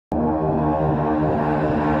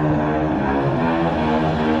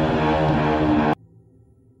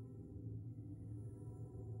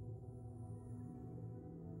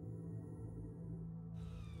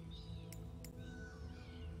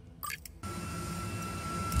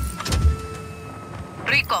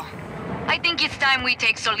Rico. I think it's time we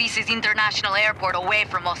take Solis's International Airport away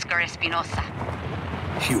from Oscar Espinosa.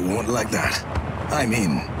 You won't like that. I'm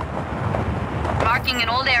in. Marking an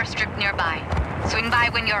old airstrip nearby. Swing by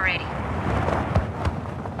when you're ready.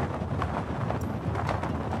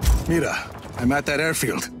 Mira, I'm at that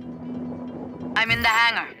airfield. I'm in the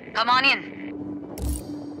hangar. Come on in.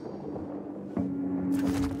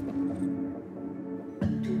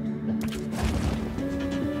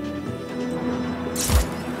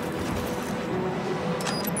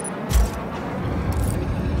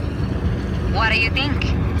 What do you think?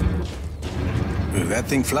 Will that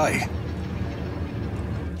thing fly?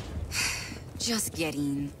 Just get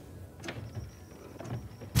in.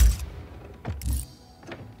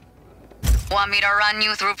 Want me to run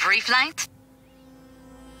you through pre-flight?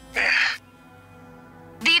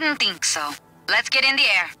 Didn't think so. Let's get in the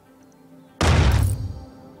air.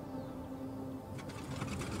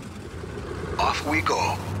 Off we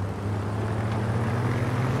go.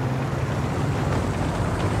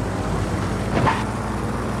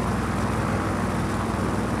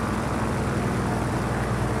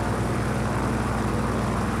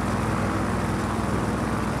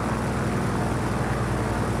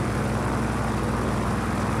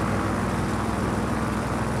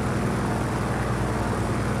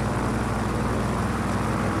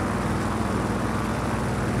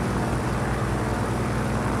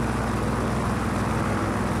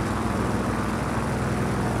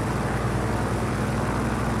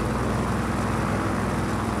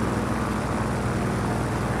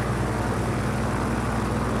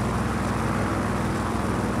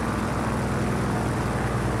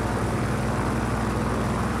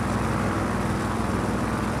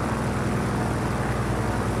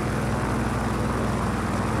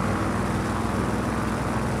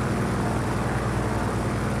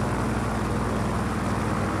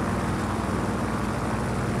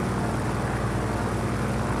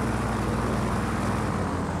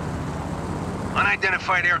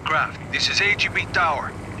 Unidentified aircraft. This is AGB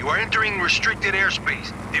Tower. You are entering restricted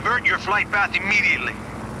airspace. Divert your flight path immediately.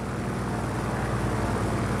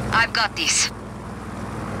 I've got this.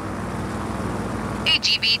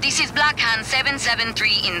 AGB, this is Black Hand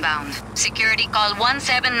 773 inbound. Security call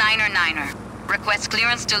 179er. Request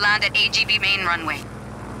clearance to land at AGB main runway.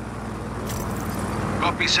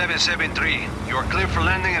 Copy 773. You are clear for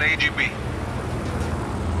landing at AGB.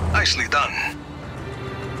 Nicely done.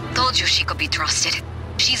 Told you she could be trusted.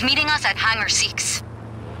 She's meeting us at Hangar 6.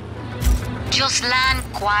 Just land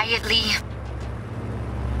quietly.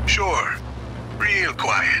 Sure. Real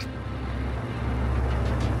quiet.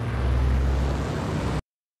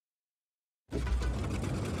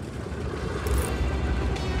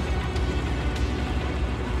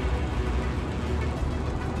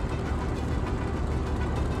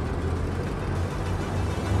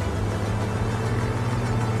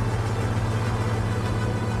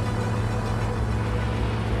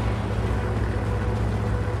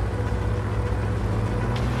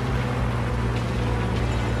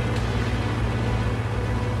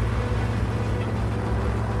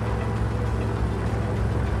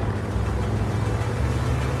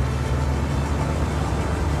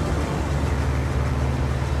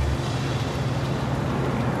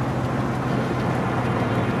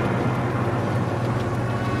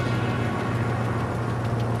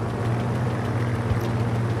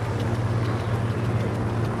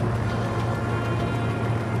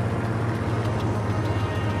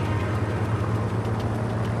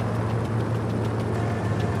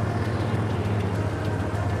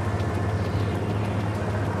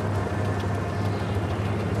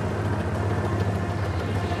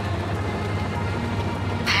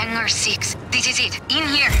 Hangar 6. This is it. In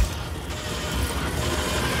here.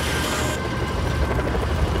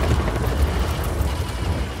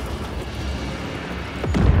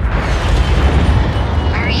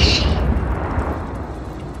 Where is she?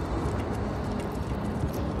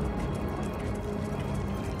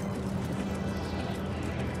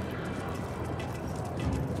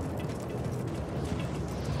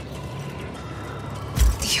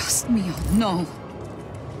 Dios mío, no.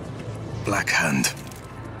 Black Hand.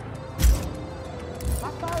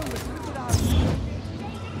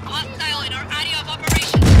 Hostile in our area of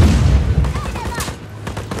operation.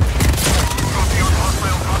 Copy on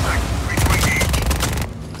hostile contact. Reach my gauge.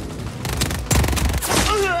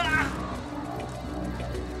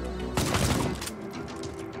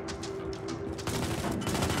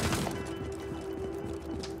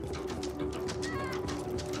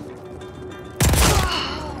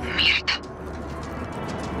 Mierda.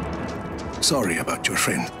 Sorry about your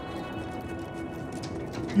friend.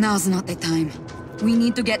 Now's not the time. We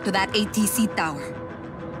need to get to that ATC tower.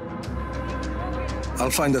 I'll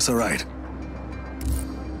find us a ride.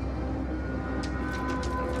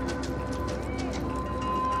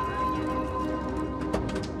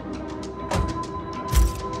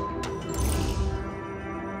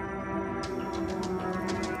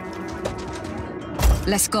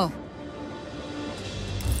 Let's go.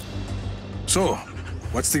 So,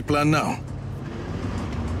 what's the plan now?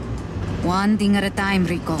 One thing at a time,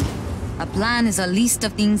 Rico. A plan is a list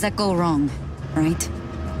of things that go wrong, right?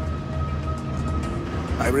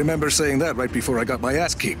 I remember saying that right before I got my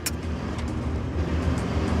ass kicked.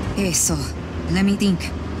 So, let me think.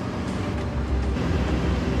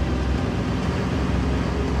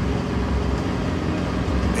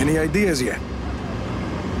 Any ideas yet?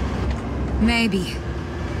 Maybe.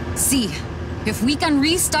 See, if we can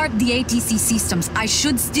restart the ATC systems, I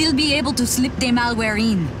should still be able to slip the malware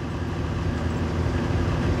in.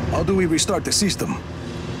 How do we restart the system?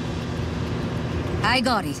 I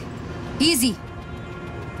got it. Easy.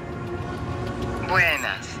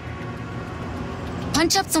 Buenas.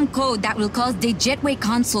 Punch up some code that will cause the jetway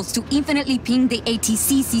consoles to infinitely ping the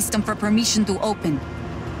ATC system for permission to open.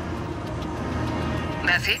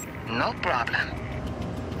 That's it? No problem.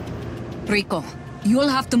 Rico, you'll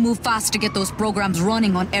have to move fast to get those programs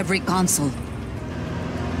running on every console.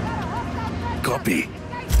 Copy.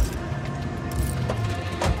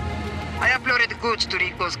 I uploaded the goods to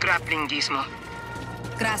Rico's grappling gizmo.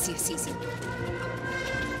 Gracias, Easy.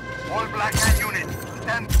 All Black Hand units,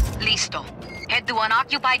 stand. Listo. Head to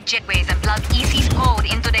unoccupied jetways and plug Easy's code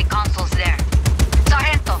into the consoles there.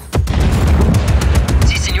 Sargento!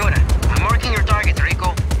 Si, senora. I'm marking your target,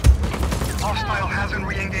 Rico. Hostile hasn't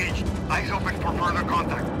re-engaged. Eyes open for further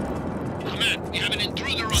contact. Command, we have an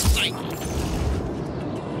intruder on site.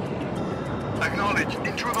 Acknowledged.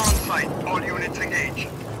 Intruder on site. All units engage.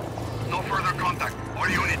 No further contact. All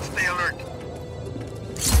units stay alert.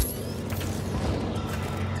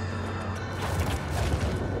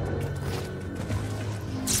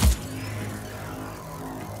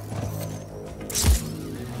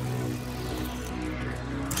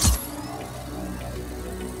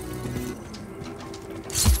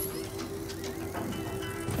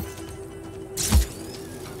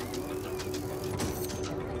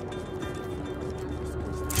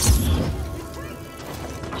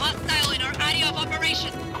 Hostile in our area of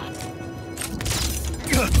operation.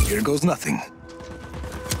 Here goes nothing.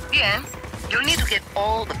 Bien. You'll need to get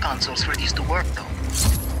all the consoles for this to work, though.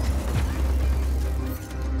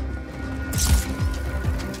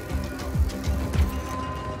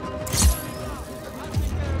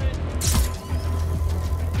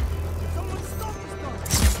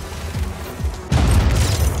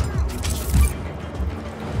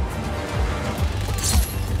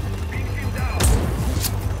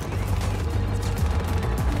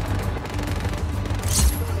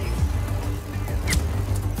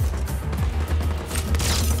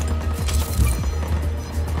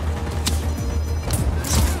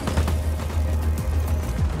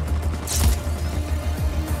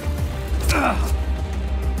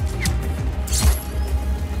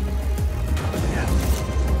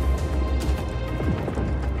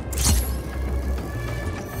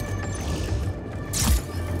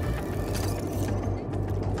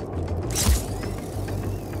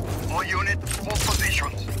 All units, hold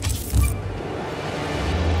positions.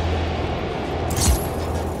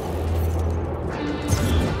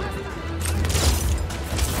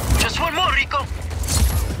 Just one more, Rico.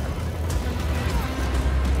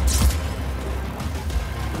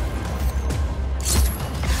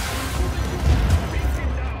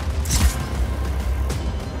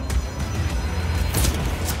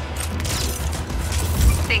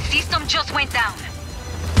 The system just went down.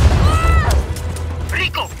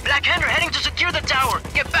 Rico, Black Hand are heading to secure the tower.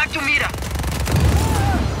 Get back to Mira.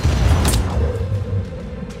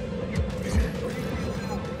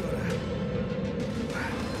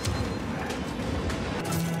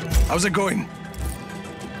 How's it going?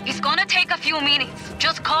 It's gonna take a few minutes.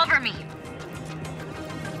 Just cover me.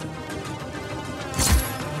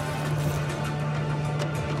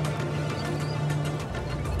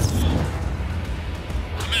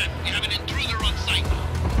 Command, we have an intruder on site.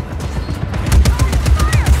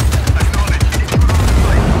 Acknowledged. Intruder on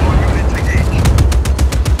site. All units engage.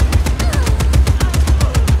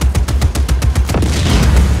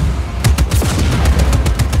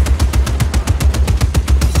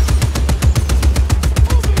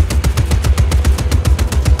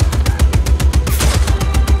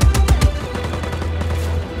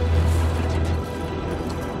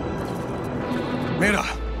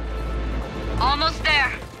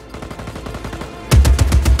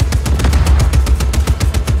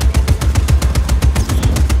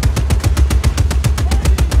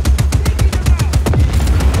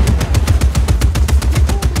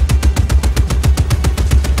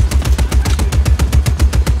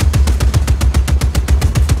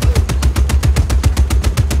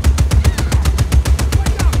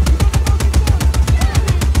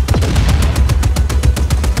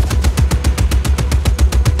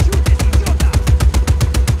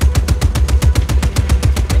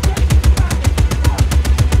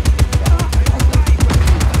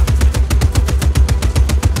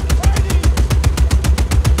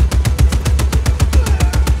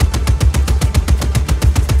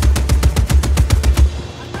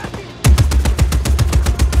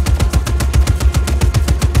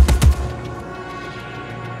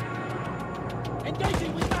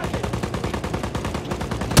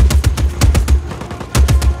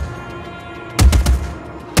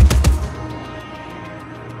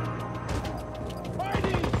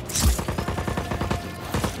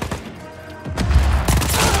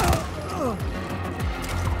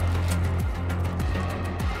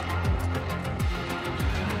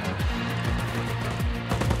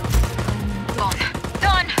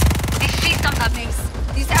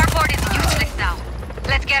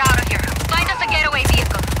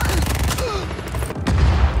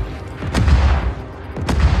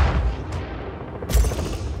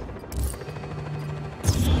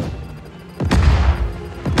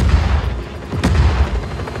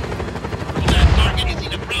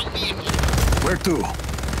 too.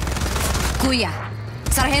 Kuya.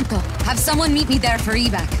 Sargento, have someone meet me there for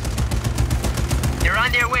evac. They're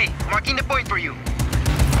on their way. Marking the point for you.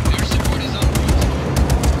 Air support is en route.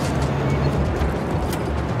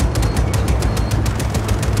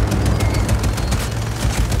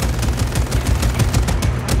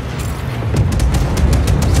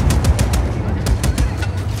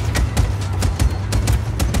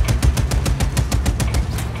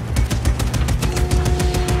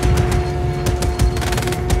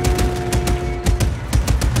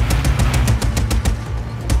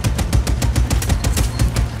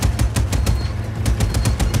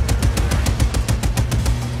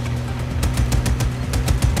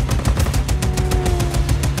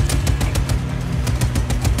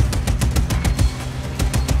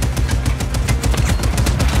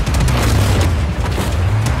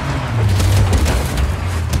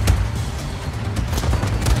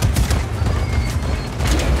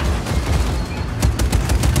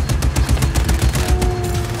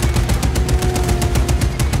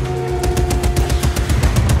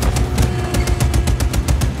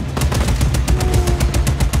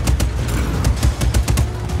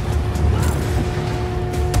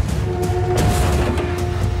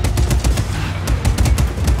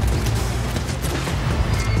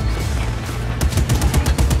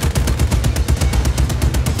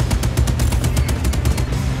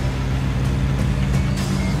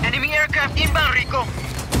 Inbound, Rico.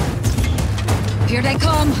 Here they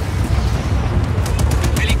come.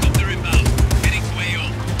 Helicopter inbound. Heading to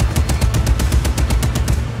AO.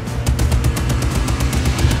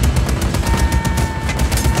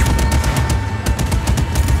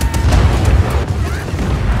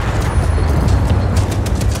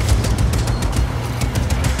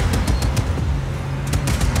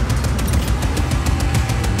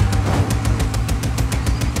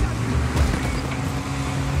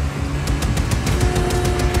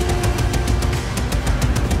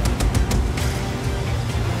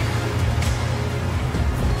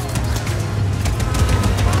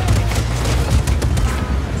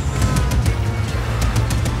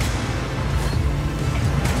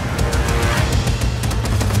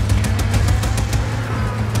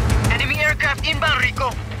 Inbound,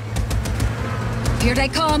 Rico. Here they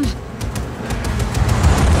come.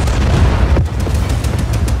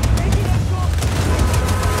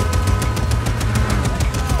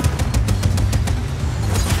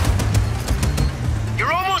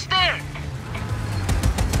 You're almost there.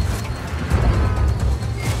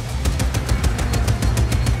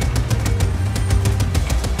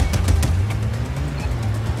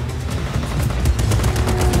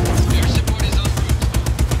 Air support is en route.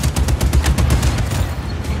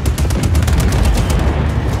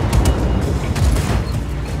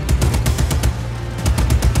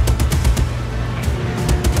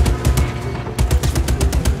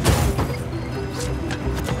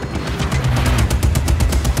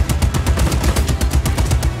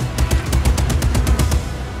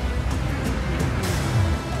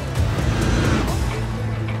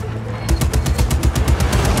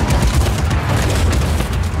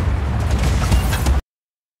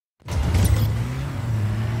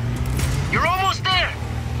 You're almost there.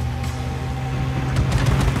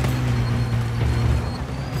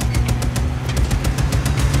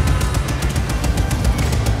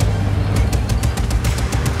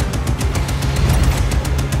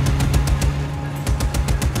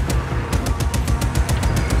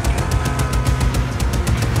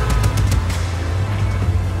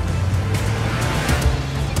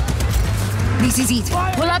 This is it.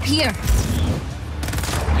 Pull up here.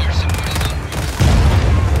 Air support is en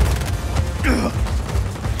route.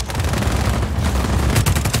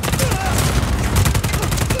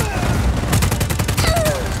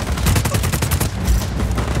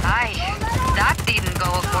 Aye, that didn't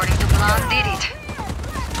go according to plan, did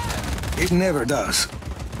it? It never does.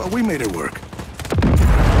 But we made it work.